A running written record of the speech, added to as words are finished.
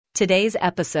Today's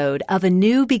episode of A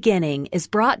New Beginning is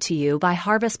brought to you by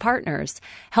Harvest Partners,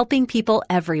 helping people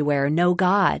everywhere know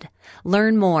God.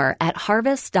 Learn more at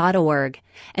harvest.org.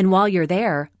 And while you're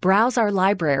there, browse our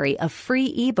library of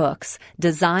free ebooks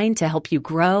designed to help you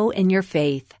grow in your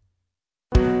faith.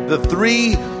 The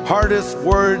three hardest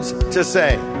words to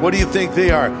say. What do you think they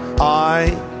are? I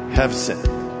have sinned.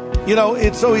 You know,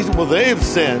 it's so easy. Well, they have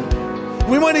sinned.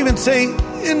 We might even say,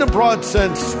 in the broad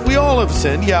sense, we all have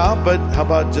sinned, yeah, but how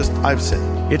about just I've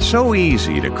sinned? It's so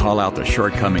easy to call out the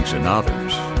shortcomings in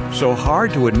others, so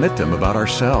hard to admit them about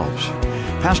ourselves.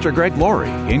 Pastor Greg Laurie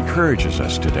encourages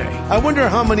us today. I wonder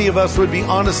how many of us would be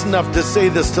honest enough to say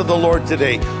this to the Lord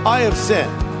today. I have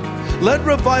sinned. Let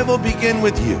revival begin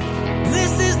with you.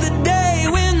 This is the day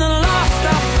when the lost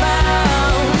are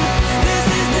found. This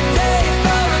is the day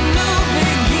for a new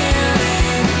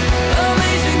beginning.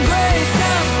 Amazing grace,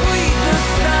 how sweet the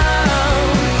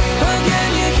sound.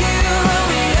 Again you hear all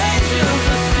the angels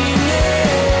are singing.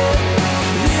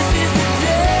 This is the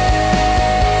day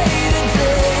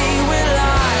when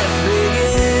life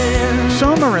begins.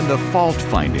 Some are in the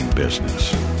fault-finding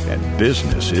business, and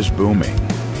business is booming.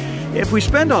 If we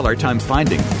spend all our time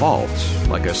finding faults,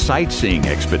 like a sightseeing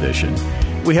expedition,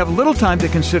 we have little time to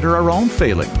consider our own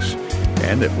failings.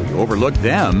 And if we overlook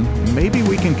them, maybe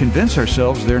we can convince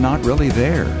ourselves they're not really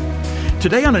there.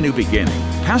 Today on A New Beginning,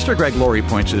 Pastor Greg Laurie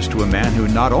points us to a man who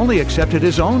not only accepted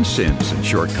his own sins and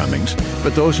shortcomings,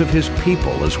 but those of his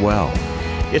people as well.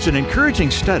 It's an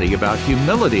encouraging study about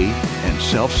humility and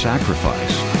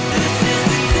self-sacrifice.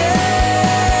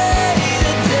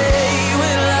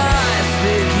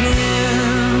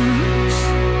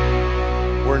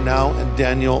 Now in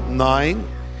Daniel 9,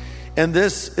 and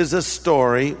this is a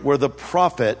story where the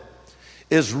prophet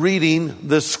is reading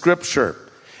the scripture,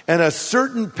 and a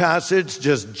certain passage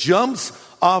just jumps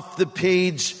off the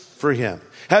page for him.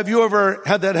 Have you ever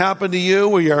had that happen to you,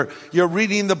 where you're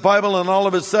reading the Bible and all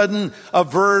of a sudden a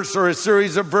verse or a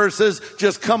series of verses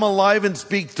just come alive and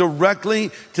speak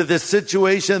directly to the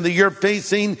situation that you're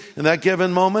facing in that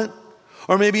given moment?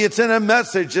 Or maybe it's in a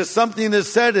message, just something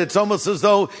is said. It's almost as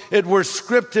though it were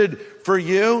scripted for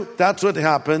you. That's what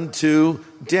happened to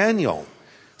Daniel.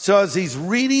 So as he's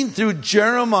reading through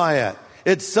Jeremiah,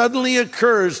 it suddenly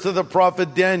occurs to the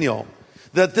prophet Daniel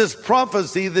that this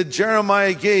prophecy that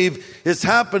Jeremiah gave is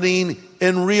happening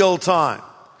in real time.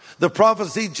 The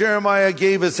prophecy Jeremiah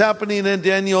gave is happening in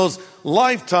Daniel's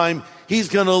lifetime. He's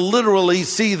going to literally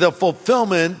see the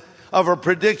fulfillment of a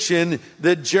prediction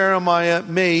that Jeremiah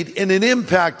made, and it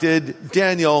impacted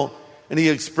Daniel, and he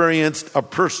experienced a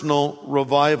personal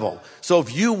revival. So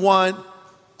if you want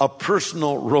a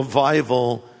personal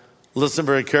revival, listen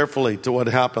very carefully to what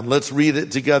happened. Let's read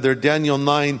it together. Daniel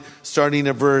 9, starting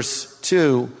at verse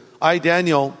 2. I,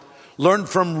 Daniel, learned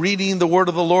from reading the word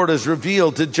of the Lord as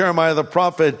revealed to Jeremiah the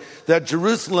prophet that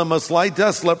Jerusalem must lie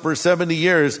desolate for 70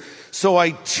 years. So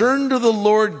I turned to the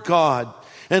Lord God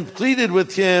and pleaded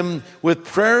with him with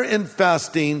prayer and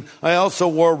fasting. I also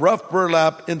wore rough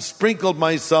burlap and sprinkled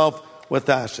myself with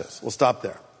ashes. We'll stop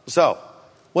there. So,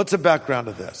 what's the background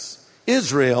of this?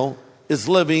 Israel is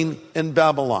living in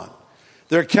Babylon.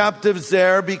 They're captives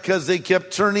there because they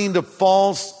kept turning to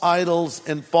false idols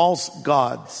and false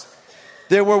gods.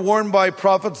 They were warned by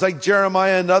prophets like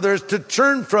Jeremiah and others to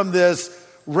turn from this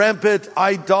rampant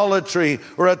idolatry,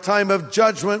 or a time of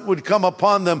judgment would come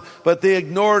upon them, but they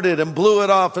ignored it and blew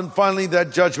it off, and finally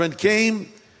that judgment came,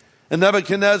 and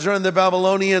Nebuchadnezzar and the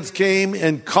Babylonians came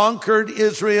and conquered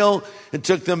Israel and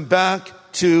took them back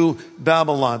to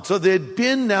Babylon. So they had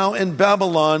been now in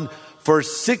Babylon for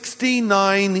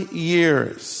 69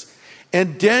 years,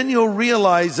 and Daniel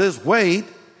realizes, wait,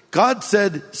 God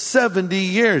said 70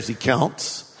 years. He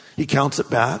counts it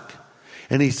back.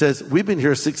 And he says, we've been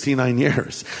here 69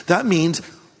 years. That means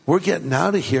we're getting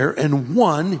out of here in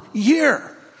 1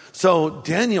 year. So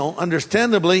Daniel,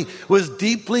 understandably, was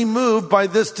deeply moved by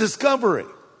this discovery.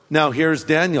 Now here's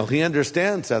Daniel. He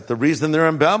understands that the reason they're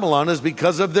in Babylon is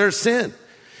because of their sin.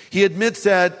 He admits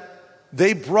that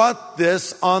they brought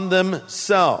this on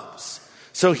themselves.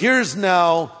 So here's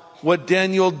now what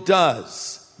Daniel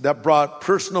does that brought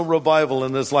personal revival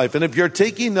in his life. And if you're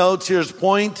taking notes, here's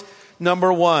point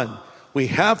number 1. We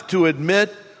have to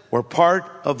admit we're part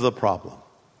of the problem.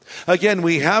 Again,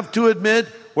 we have to admit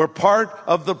we're part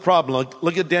of the problem.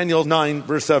 Look at Daniel 9,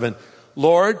 verse 7.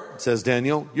 Lord, says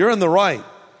Daniel, you're in the right.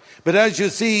 But as you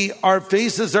see, our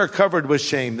faces are covered with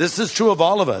shame. This is true of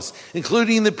all of us,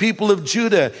 including the people of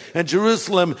Judah and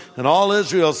Jerusalem and all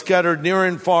Israel scattered near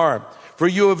and far. for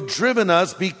you have driven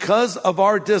us because of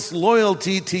our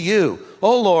disloyalty to you.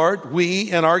 O Lord,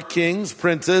 we and our kings,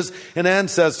 princes, and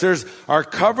ancestors are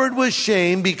covered with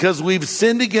shame because we've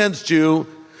sinned against you.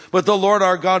 But the Lord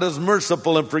our God is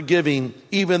merciful and forgiving,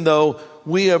 even though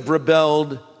we have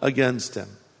rebelled against him.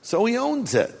 So he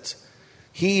owns it.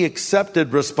 He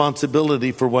accepted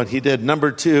responsibility for what he did.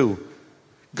 Number 2,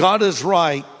 God is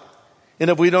right,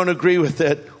 and if we don't agree with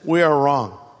it, we are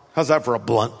wrong. How's that for a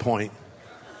blunt point?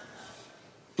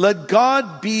 Let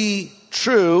God be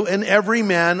true and every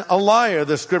man a liar.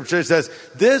 The scripture says,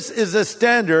 this is a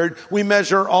standard we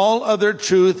measure all other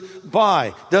truth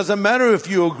by. Doesn't matter if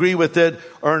you agree with it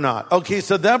or not. Okay,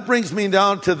 so that brings me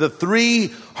down to the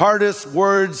 3 hardest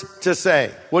words to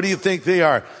say. What do you think they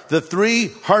are? The 3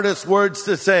 hardest words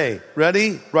to say.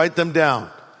 Ready? Write them down.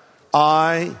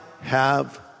 I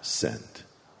have sinned.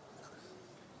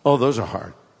 Oh, those are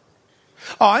hard.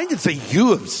 Oh, I can say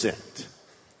you have sinned.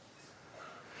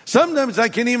 Sometimes I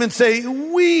can even say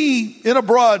we, in a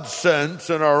broad sense,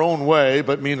 in our own way,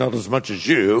 but me not as much as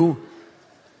you,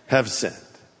 have sinned.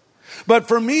 But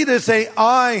for me to say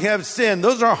I have sinned,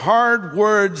 those are hard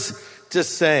words to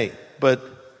say. But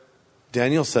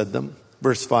Daniel said them.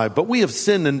 Verse 5, but we have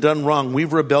sinned and done wrong.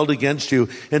 We've rebelled against you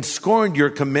and scorned your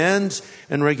commands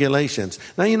and regulations.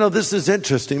 Now, this is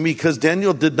interesting because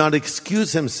Daniel did not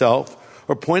excuse himself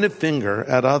or point a finger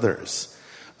at others.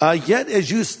 Yet,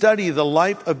 as you study the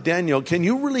life of Daniel, can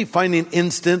you really find an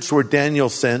instance where Daniel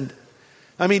sinned?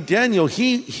 I mean, Daniel,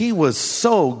 he was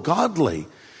so godly.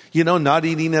 Not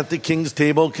eating at the king's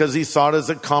table because he saw it as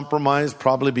a compromise,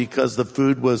 probably because the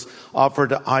food was offered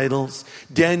to idols.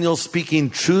 Daniel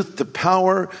speaking truth to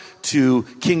power to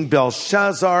King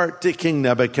Belshazzar, to King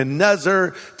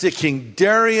Nebuchadnezzar, to King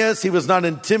Darius. He was not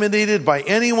intimidated by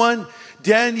anyone.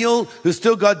 Daniel, who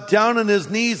still got down on his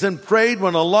knees and prayed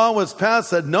when a law was passed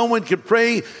that no one could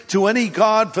pray to any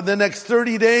god for the next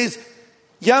 30 days.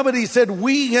 Yeah, but he said,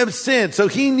 we have sinned. So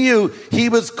he knew he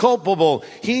was culpable.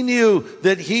 He knew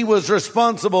that he was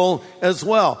responsible as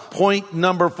well. Point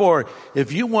number 4.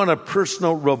 If you want a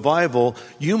personal revival,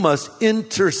 you must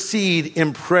intercede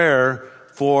in prayer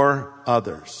for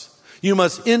others. You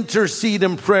must intercede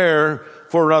in prayer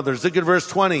for others. Look at verse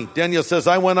 20. Daniel says,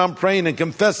 I went on praying and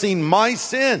confessing my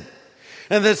sin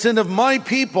and the sin of my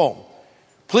people,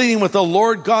 pleading with the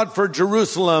Lord God for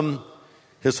Jerusalem,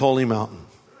 his holy mountain.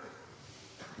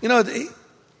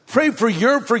 Pray for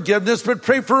your forgiveness, but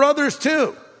pray for others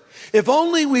too. If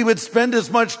only we would spend as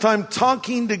much time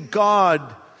talking to God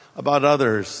about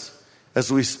others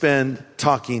as we spend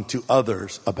talking to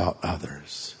others about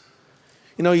others.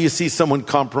 You see someone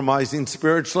compromising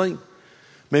spiritually.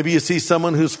 Maybe you see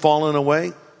someone who's fallen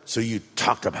away, so you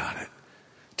talk about it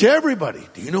to everybody.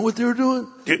 Do you know what they're doing?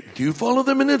 Do you follow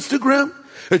them on Instagram?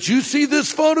 Did you see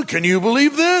this photo? Can you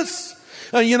believe this?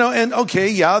 And okay,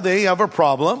 yeah, they have a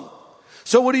problem.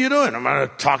 So what are you doing? I'm going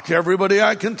to talk to everybody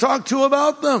I can talk to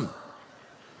about them.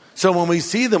 So when we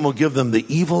see them, we'll give them the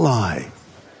evil eye.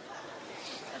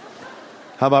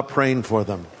 How about praying for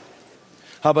them?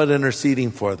 How about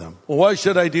interceding for them? Well, why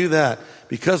should I do that?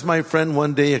 Because, my friend,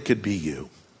 one day it could be you.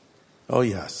 Oh,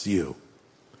 yes, you.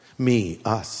 Me,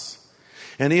 us.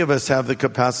 Any of us have the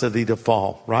capacity to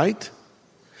fall, right?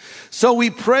 So we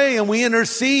pray and we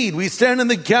intercede. We stand in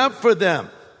the gap for them.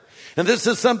 And this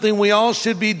is something we all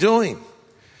should be doing.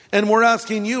 And we're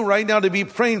asking you right now to be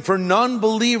praying for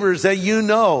non-believers that you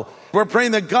know. We're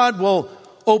praying that God will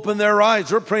open their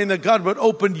eyes. We're praying that God would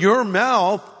open your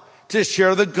mouth to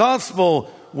share the gospel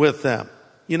with them.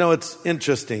 It's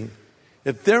interesting.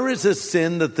 If there is a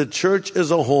sin that the church as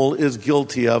a whole is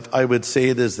guilty of, I would say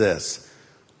it is this: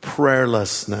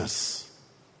 prayerlessness.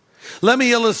 Let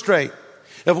me illustrate.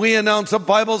 If we announce a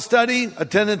Bible study,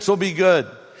 attendance will be good.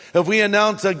 If we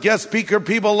announce a guest speaker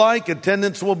people like,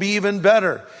 attendance will be even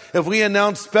better. If we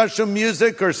announce special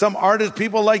music or some artist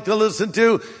people like to listen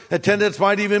to, attendance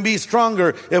might even be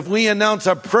stronger. If we announce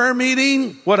a prayer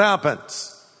meeting, what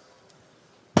happens?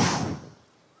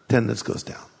 Attendance goes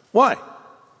down. Why?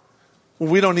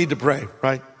 We don't need to pray,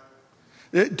 right?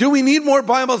 Do we need more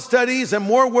Bible studies and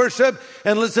more worship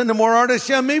and listen to more artists?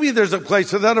 Yeah, maybe there's a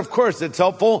place for that. Of course, it's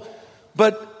helpful.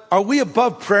 But are we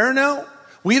above prayer now?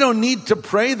 We don't need to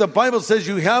pray. The Bible says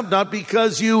you have not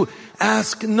because you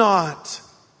ask not.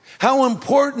 How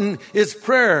important is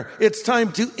prayer? It's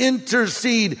time to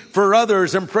intercede for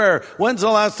others in prayer. When's the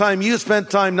last time you spent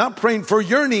time not praying for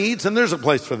your needs, and there's a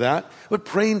place for that, but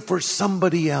praying for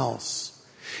somebody else?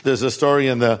 There's a story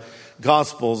in the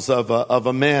Gospels of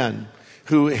a man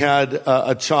who had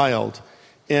a child,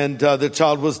 and the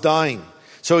child was dying.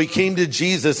 So he came to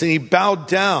Jesus and he bowed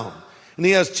down and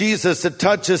he asked Jesus to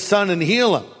touch his son and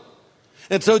heal him.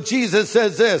 And so Jesus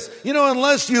says this,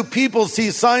 unless you people see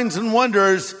signs and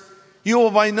wonders, you will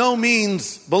by no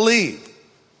means believe.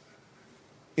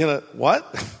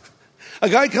 What? A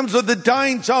guy comes with a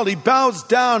dying child. He bows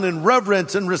down in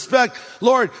reverence and respect.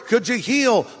 Lord, could you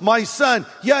heal my son?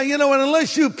 Yeah, and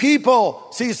unless you people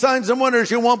see signs and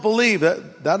wonders, you won't believe.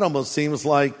 That almost seems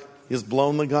like he's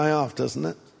blown the guy off, doesn't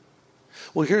it?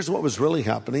 Well, here's what was really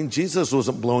happening. Jesus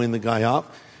wasn't blowing the guy off.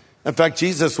 In fact,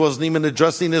 Jesus wasn't even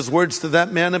addressing his words to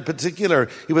that man in particular.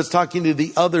 He was talking to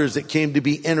the others that came to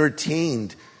be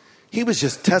entertained. He was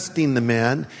just testing the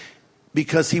man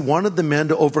because he wanted the man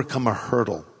to overcome a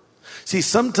hurdle. See,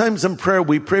 sometimes in prayer,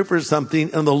 we pray for something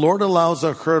and the Lord allows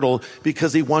a hurdle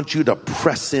because he wants you to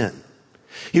press in.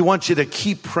 He wants you to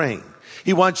keep praying.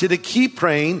 He wants you to keep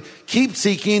praying, keep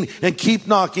seeking, and keep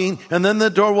knocking, and then the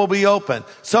door will be open.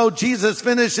 So Jesus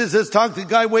finishes his talk. The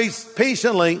guy waits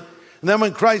patiently. And then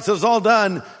when Christ is all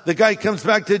done, the guy comes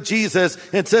back to Jesus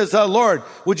and says, Lord,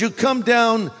 would you come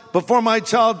down before my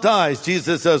child dies?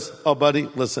 Jesus says, oh, buddy,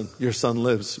 listen, your son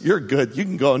lives. You're good. You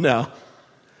can go now.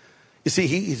 You see,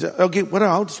 he said, okay,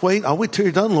 I'll just wait. I'll wait till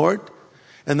you're done, Lord.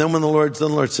 And then when the Lord's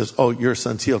done, the Lord says, oh, your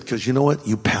son's healed. Because you know what?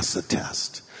 You passed the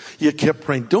test. You kept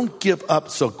praying. Don't give up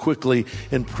so quickly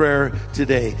in prayer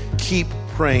today. Keep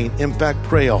praying. In fact,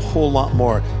 pray a whole lot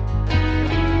more.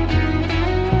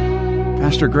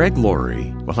 Pastor Greg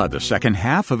Laurie will have the second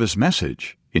half of his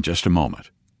message in just a moment.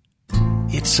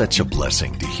 It's such a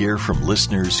blessing to hear from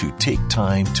listeners who take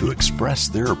time to express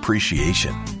their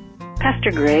appreciation.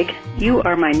 Pastor Greg, you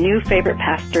are my new favorite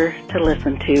pastor to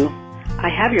listen to. I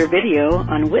have your video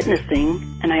on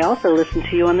witnessing, and I also listen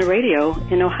to you on the radio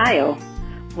in Ohio.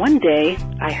 One day,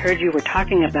 I heard you were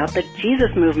talking about the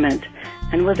Jesus movement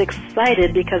and was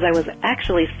excited because I was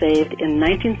actually saved in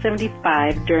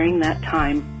 1975 during that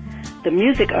time. The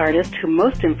music artist who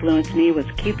most influenced me was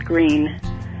Keith Green.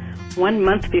 1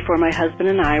 month before my husband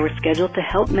and I were scheduled to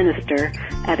help minister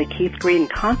at a Keith Green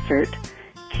concert,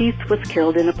 Keith was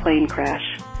killed in a plane crash.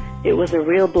 It was a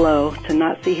real blow to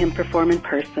not see him perform in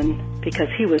person because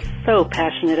he was so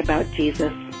passionate about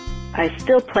Jesus. I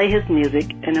still play his music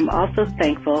and am also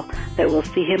thankful that we'll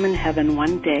see him in heaven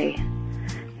one day.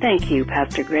 Thank you,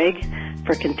 Pastor Greg,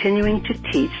 for continuing to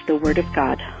teach the Word of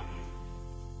God.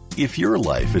 If your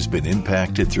life has been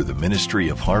impacted through the ministry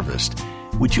of Harvest,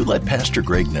 would you let Pastor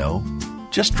Greg know?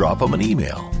 Just drop him an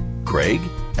email,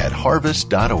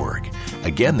 greg@harvest.org.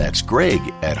 Again, that's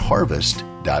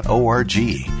greg@harvest.org.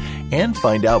 And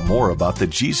find out more about the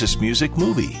Jesus Music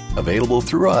movie, available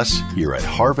through us here at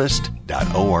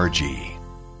harvest.org.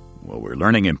 Well, we're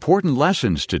learning important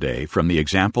lessons today from the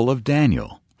example of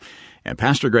Daniel. And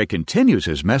Pastor Greg continues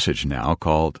his message now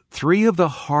called 3 of the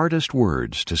Hardest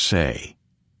Words to Say.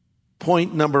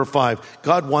 Point number 5,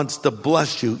 God wants to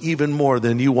bless you even more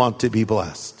than you want to be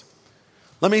blessed.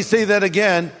 Let me say that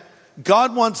again.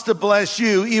 God wants to bless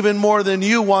you even more than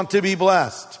you want to be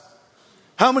blessed.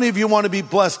 How many of you want to be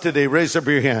blessed today? Raise up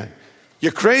your hand.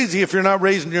 You're crazy if you're not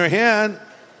raising your hand.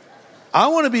 I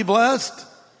want to be blessed.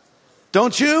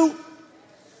 Don't you?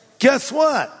 Guess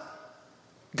what?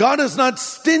 God is not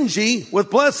stingy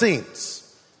with blessings.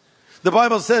 The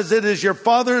Bible says it is your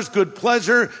Father's good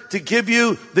pleasure to give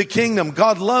you the kingdom.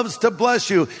 God loves to bless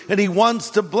you, and He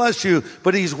wants to bless you,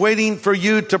 but He's waiting for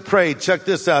you to pray. Check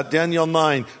this out, Daniel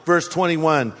 9, verse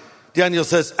 21. Daniel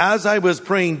says, as I was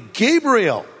praying,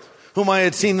 Gabriel, whom I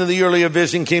had seen in the earlier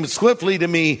vision, came swiftly to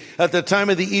me at the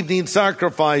time of the evening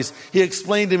sacrifice. He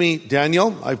explained to me,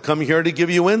 Daniel, I've come here to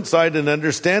give you insight and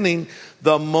understanding.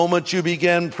 The moment you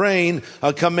began praying,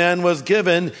 a command was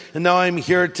given, and now I'm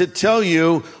here to tell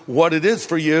you what it is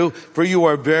for you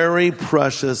are very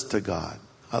precious to God.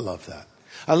 I love that.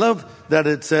 I love that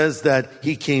it says that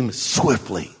He came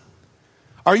swiftly.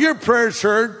 Are your prayers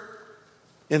heard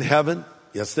in heaven?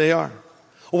 Yes, they are.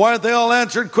 Why aren't they all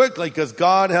answered quickly? Because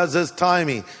God has His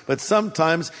timing. But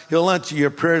sometimes He'll answer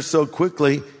your prayers so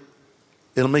quickly,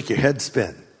 it'll make your head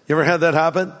spin. You ever had that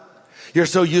happen? You're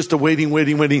so used to waiting.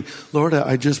 Lord,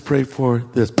 I just pray for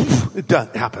this. It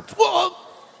doesn't happen. Whoa!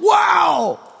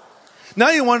 Wow! Now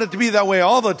you want it to be that way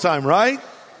all the time, right?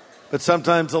 But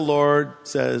sometimes the Lord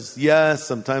says yes.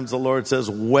 Sometimes the Lord says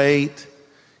wait.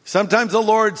 Sometimes the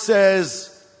Lord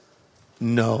says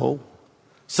no.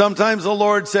 Sometimes the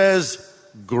Lord says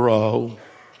grow.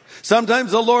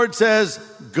 Sometimes the Lord says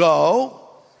go.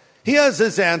 He has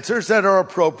His answers that are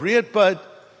appropriate, but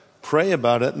pray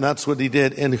about it, and that's what He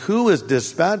did. And who is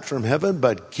dispatched from heaven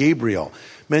but Gabriel?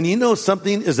 Man, you know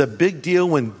something is a big deal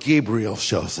when Gabriel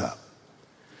shows up.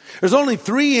 There's only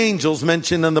 3 angels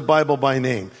mentioned in the Bible by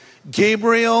name.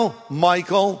 Gabriel,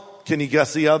 Michael, can you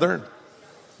guess the other?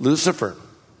 Lucifer.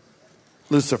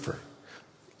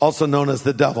 also known as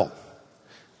the devil.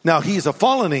 Now, he's a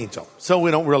fallen angel, so we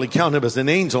don't really count him as an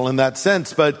angel in that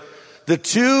sense, but the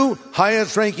two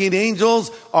highest ranking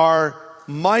angels are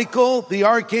Michael, the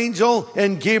archangel,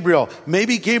 and Gabriel.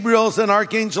 Maybe Gabriel's an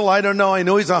archangel, I don't know. I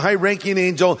know he's a high ranking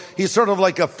angel. He's sort of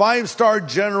like a 5-star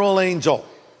general angel.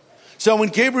 So when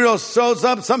Gabriel shows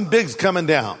up, something big's coming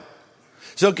down.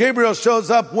 So Gabriel shows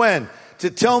up when?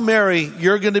 To tell Mary,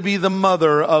 you're going to be the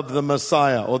mother of the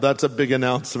Messiah. Oh, that's a big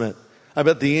announcement. I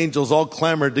bet the angels all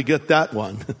clamored to get that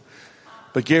one.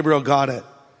 But Gabriel got it.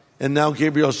 And now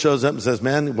Gabriel shows up and says,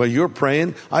 man, while you're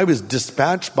praying, I was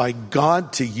dispatched by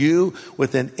God to you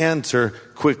with an answer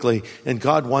quickly. And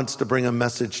God wants to bring a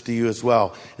message to you as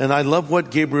well. And I love what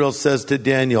Gabriel says to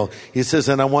Daniel. He says,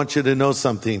 and I want you to know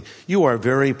something. You are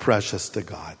very precious to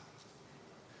God.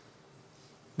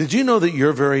 Did you know that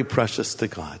you're very precious to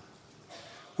God?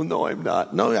 Well, no, I'm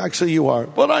not. No, actually you are.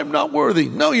 But I'm not worthy.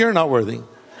 No, you're not worthy.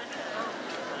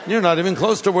 You're not even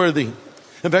close to worthy.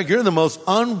 In fact, you're the most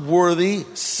unworthy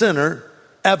sinner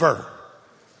ever.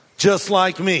 Just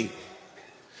like me.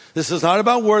 This is not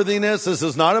about worthiness. This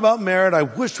is not about merit. I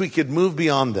wish we could move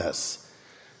beyond this.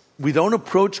 We don't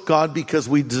approach God because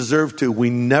we deserve to.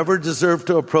 We never deserve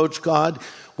to approach God.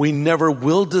 We never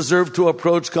will deserve to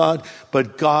approach God.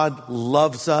 But God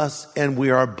loves us and we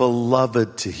are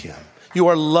beloved to Him. You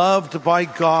are loved by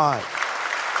God.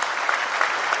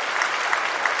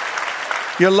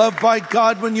 You're loved by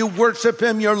God when you worship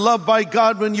Him. You're loved by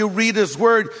God when you read His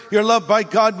Word. You're loved by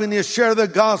God when you share the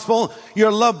gospel.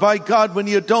 You're loved by God when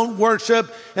you don't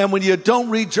worship and when you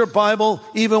don't read your Bible,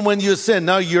 even when you sin.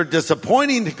 Now, you're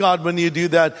disappointing to God when you do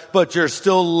that, but you're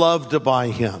still loved by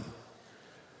Him.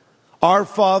 Our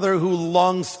Father who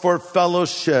longs for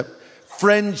fellowship,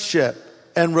 friendship,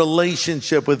 and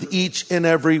relationship with each and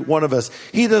every one of us.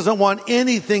 He doesn't want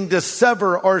anything to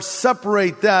sever or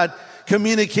separate that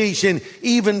communication,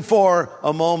 even for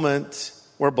a moment.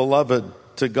 We're beloved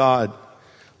to God.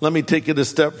 Let me take it a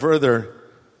step further.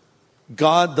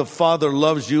 God the Father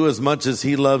loves you as much as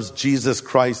He loves Jesus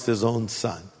Christ, His own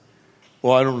Son.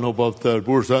 Well, I don't know about that.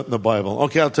 Where's that in the Bible?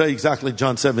 Okay, I'll tell you exactly.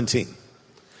 John 17.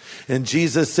 And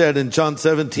Jesus said in John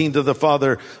 17 to the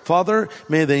Father, Father,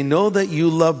 may they know that you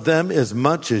love them as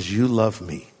much as you love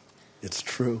me. It's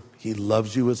true. He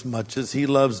loves you as much as He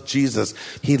loves Jesus.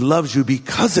 He loves you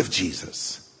because of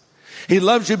Jesus. He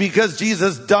loves you because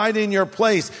Jesus died in your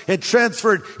place and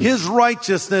transferred His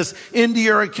righteousness into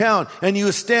your account. And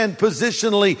you stand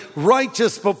positionally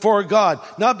righteous before God.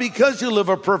 Not because you live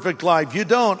a perfect life. You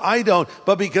don't. I don't.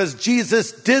 But because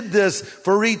Jesus did this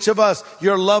for each of us.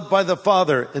 You're loved by the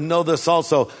Father. And know this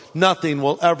also. Nothing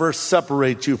will ever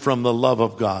separate you from the love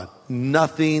of God.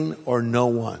 Nothing or no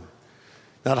one.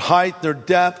 Not height nor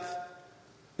depth,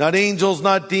 not angels,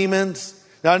 not demons,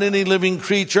 not any living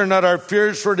creature, not our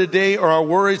fears for today or our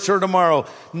worries for tomorrow.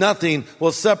 Nothing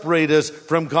will separate us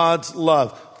from God's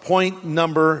love. Point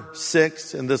number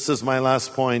 6, and this is my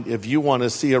last point. If you want to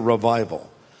see a revival,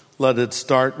 let it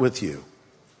start with you.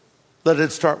 Let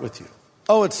it start with you.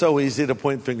 Oh, it's so easy to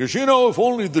point fingers. You know, if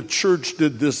only the church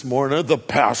did this more, and the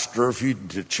pastor, if you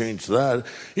did change that.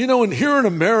 You know, and here in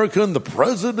America, and the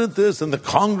president this, and the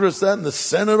Congress that, and the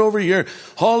Senate over here,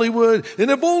 Hollywood,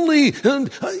 and if only, and,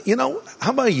 you know,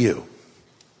 how about you?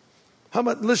 How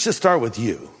about, let's just start with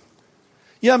you.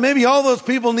 Yeah, maybe all those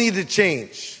people need to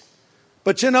change.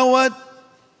 But you know what?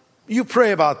 You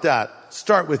pray about that.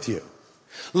 Start with you.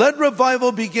 Let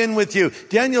revival begin with you.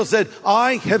 Daniel said,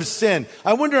 I have sinned.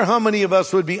 I wonder how many of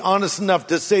us would be honest enough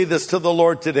to say this to the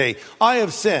Lord today. I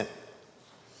have sinned.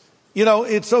 You know,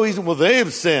 it's so easy. Well, they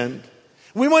have sinned.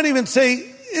 We might even say,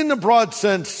 in the broad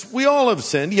sense, we all have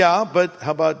sinned. Yeah, but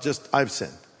how about just, I've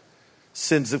sinned.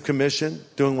 Sins of commission,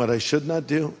 doing what I should not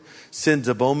do. Sins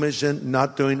of omission,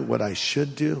 not doing what I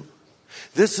should do.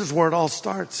 This is where it all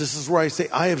starts. This is where I say,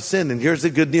 I have sinned. And here's the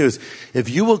good news. If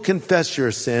you will confess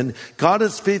your sin, God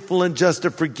is faithful and just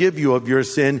to forgive you of your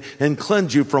sin and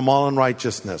cleanse you from all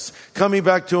unrighteousness. Coming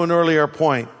back to an earlier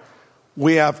point,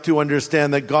 we have to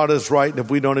understand that God is right, and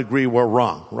if we don't agree, we're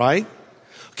wrong, right?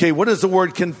 Okay, what does the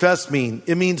word confess mean?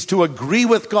 It means to agree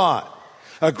with God.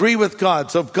 Agree with God.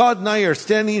 So if God and I are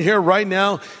standing here right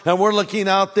now and we're looking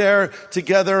out there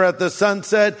together at the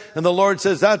sunset and the Lord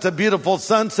says, that's a beautiful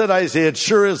sunset. I say, it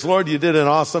sure is, Lord. You did an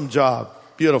awesome job.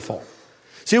 Beautiful.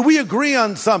 See, we agree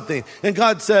on something and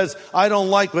God says, I don't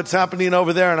like what's happening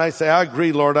over there. And I say, I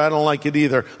agree, Lord. I don't like it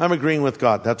either. I'm agreeing with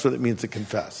God. That's what it means to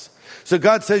confess. So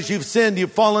God says, you've sinned.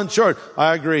 You've fallen short.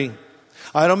 I agree.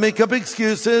 I don't make up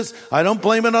excuses. I don't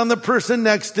blame it on the person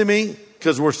next to me.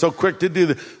 Because we're so quick to do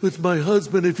that. It's my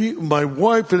husband, my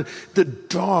wife, and the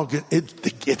dog.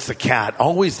 It's the cat.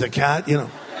 Always the cat, you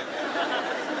know.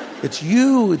 It's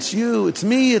you, it's you, it's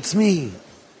me, it's me.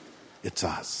 It's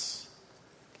us.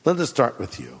 Let us start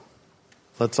with you.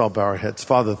 Let's all bow our heads.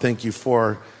 Father, thank you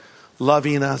for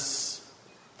loving us.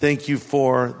 Thank you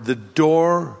for the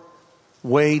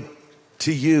doorway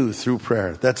to you through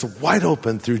prayer. That's wide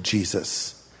open through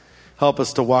Jesus. Help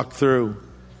us to walk through.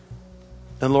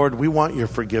 And Lord, we want your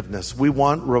forgiveness. We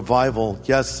want revival.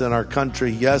 Yes, in our country.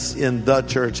 Yes, in the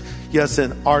church. Yes,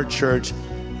 in our church.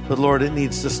 But Lord, it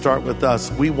needs to start with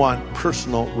us. We want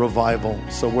personal revival.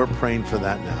 So we're praying for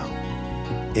that now.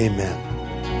 Amen.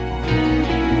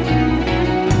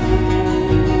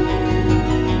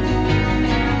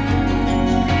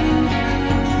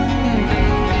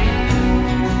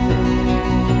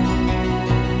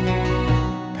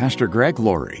 Pastor Greg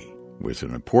Laurie with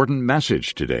an important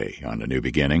message today on A New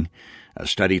Beginning, a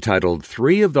study titled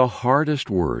 3 of the Hardest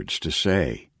Words to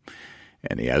Say.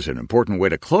 And he has an important way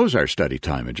to close our study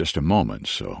time in just a moment,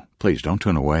 so please don't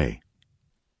tune away.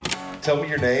 Tell me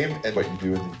your name and what you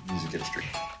do in the music industry.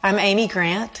 I'm Amy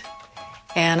Grant,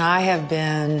 and I have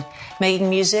been making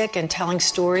music and telling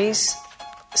stories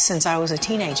since I was a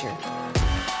teenager.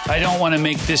 I don't want to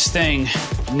make this thing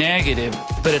negative,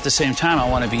 but at the same time, I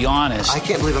want to be honest. I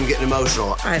can't believe I'm getting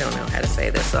emotional. I don't know how to say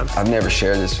this. I've never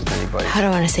shared this with anybody. How do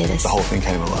I want to say this? The whole thing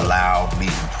came loud, me,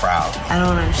 and proud. I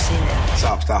don't understand it.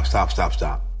 Stop.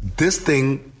 This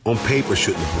thing on paper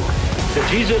shouldn't have worked. The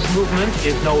Jesus movement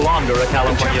is no longer a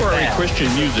California Contemporary fad.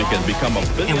 Christian music has become a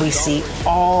business. And we see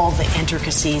all the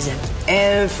intricacies and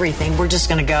everything. We're just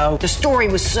going to go. The story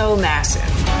was so massive.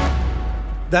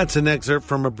 That's an excerpt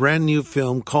from a brand new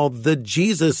film called The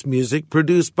Jesus Music,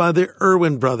 produced by the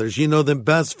Erwin brothers. You know them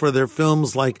best for their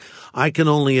films like I Can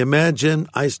Only Imagine,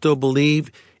 I Still Believe,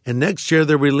 and next year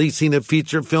they're releasing a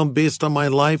feature film based on my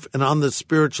life and on the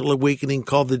spiritual awakening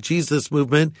called The Jesus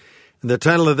Movement. And the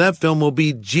title of that film will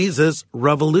be Jesus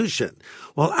Revolution.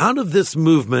 Well, out of this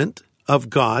movement of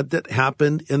God that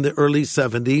happened in the early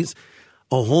 70s,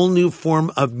 a whole new form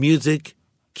of music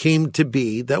came to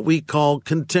be that we call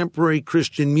contemporary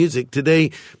Christian music today.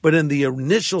 But in the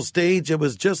initial stage, it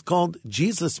was just called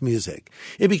Jesus music.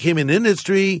 It became an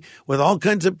industry with all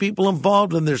kinds of people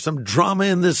involved, and there's some drama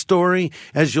in this story,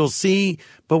 as you'll see.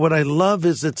 But what I love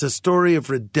is it's a story of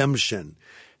redemption.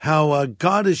 How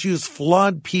God has used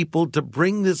flawed people to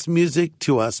bring this music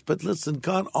to us. But listen,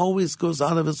 God always goes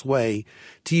out of his way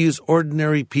to use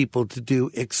ordinary people to do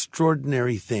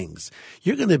extraordinary things.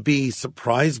 You're going to be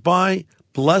surprised by,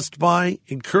 blessed by,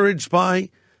 encouraged by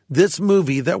this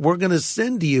movie that we're going to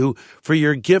send to you for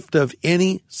your gift of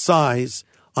any size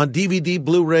on DVD,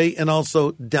 Blu-ray, and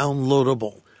also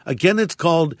downloadable. Again, it's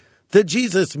called The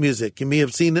Jesus Music. You may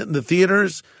have seen it in the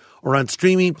theaters or on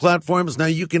streaming platforms. Now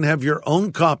you can have your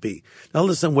own copy. Now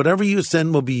listen, whatever you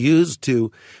send will be used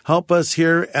to help us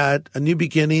here at A New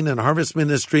Beginning and Harvest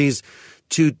Ministries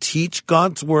to teach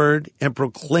God's Word and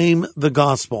proclaim the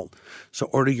gospel. So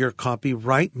order your copy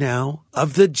right now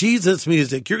of The Jesus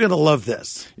Music. You're going to love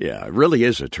this. Yeah, it really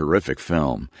is a terrific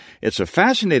film. It's a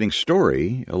fascinating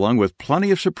story, along with plenty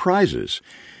of surprises.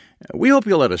 We hope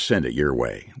you'll let us send it your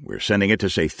way. We're sending it to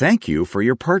say thank you for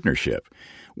your partnership.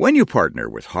 When you partner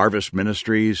with Harvest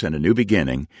Ministries and A New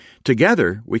Beginning,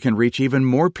 together we can reach even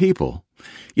more people.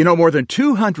 You know, more than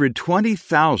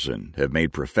 220,000 have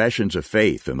made professions of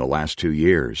faith in the last 2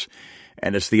 years,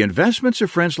 and it's the investments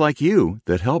of friends like you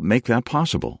that help make that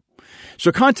possible.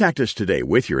 So contact us today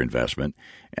with your investment,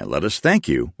 and let us thank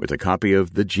you with a copy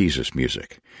of The Jesus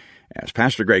Music. As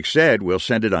Pastor Greg said, we'll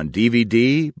send it on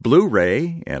DVD,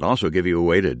 Blu-ray, and also give you a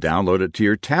way to download it to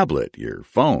your tablet, your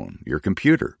phone, your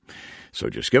computer. So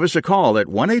just give us a call at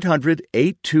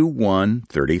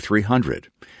 1-800-821-3300.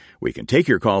 We can take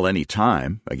your call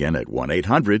anytime, again at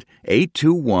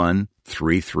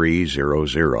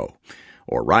 1-800-821-3300.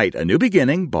 Or write A New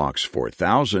Beginning, Box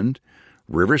 4000,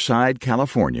 Riverside,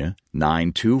 California,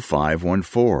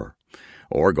 92514.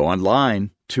 Or go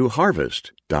online to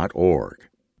harvest.org.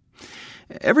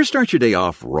 Ever start your day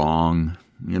off wrong?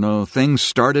 You know, things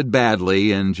started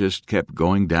badly and just kept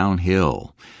going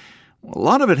downhill. A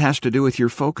lot of it has to do with your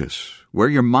focus, where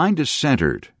your mind is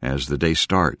centered as the day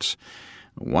starts.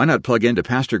 Why not plug into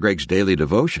Pastor Greg's daily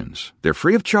devotions? They're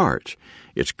free of charge.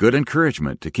 It's good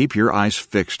encouragement to keep your eyes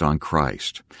fixed on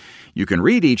Christ. You can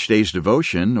read each day's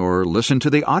devotion or listen to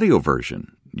the audio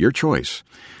version. Your choice.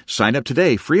 Sign up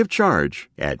today free of charge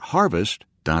at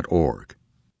harvest.org.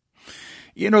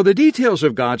 You know, the details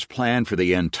of God's plan for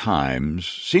the end times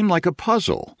seem like a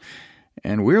puzzle,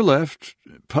 and we're left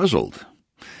puzzled.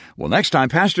 Well, next time,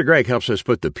 Pastor Greg helps us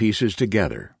put the pieces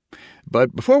together.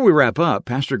 But before we wrap up,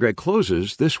 Pastor Greg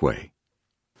closes this way.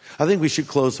 I think we should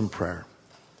close in prayer.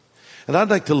 And I'd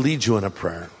like to lead you in a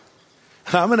prayer.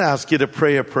 I'm going to ask you to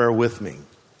pray a prayer with me.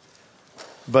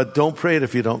 But don't pray it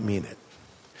if you don't mean it.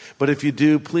 But if you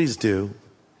do, please do.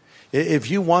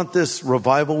 If you want this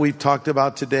revival we've talked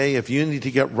about today, if you need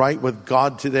to get right with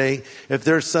God today, if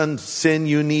there's some sin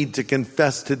you need to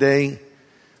confess today,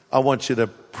 I want you to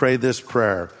pray this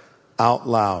prayer out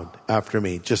loud after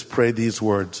me. Just pray these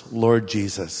words. Lord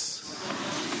Jesus,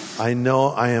 I know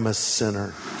I am a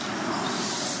sinner.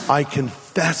 I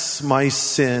confess my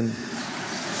sin.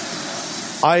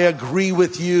 I agree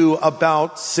with you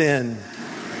about sin.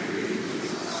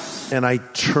 And I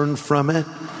turn from it.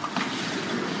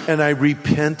 And I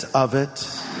repent of it.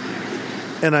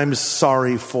 And I'm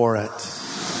sorry for it.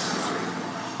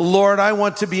 Lord, I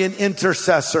want to be an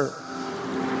intercessor.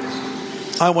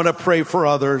 I want to pray for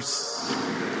others.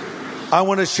 I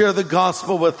want to share the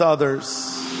gospel with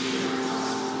others.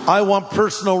 I want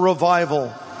personal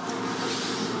revival.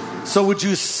 So would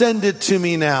you send it to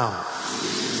me now?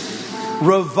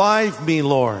 Revive me,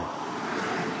 Lord.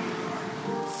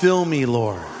 Fill me,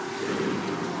 Lord.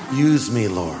 Use me,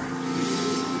 Lord.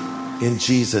 In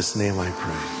Jesus' name I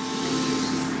pray.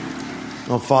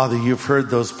 Oh, Father, you've heard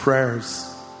those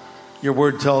prayers. Your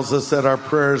word tells us that our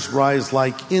prayers rise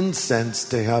like incense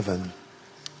to heaven.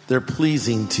 They're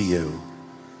pleasing to you.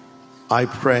 I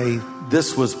pray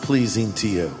this was pleasing to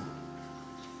you.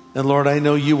 And Lord, I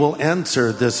know you will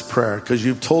answer this prayer because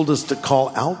you've told us to call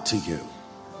out to you.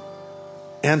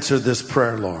 Answer this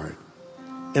prayer, Lord,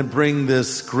 and bring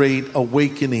this great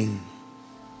awakening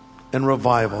and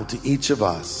revival to each of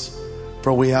us.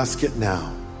 For we ask it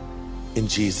now in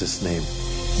Jesus' name.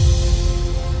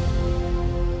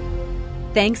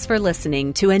 Thanks for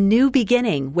listening to A New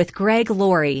Beginning with Greg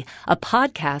Laurie, a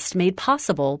podcast made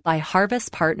possible by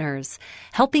Harvest Partners,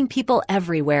 helping people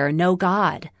everywhere know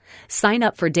God. Sign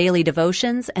up for daily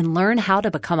devotions and learn how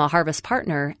to become a Harvest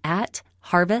Partner at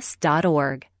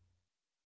harvest.org.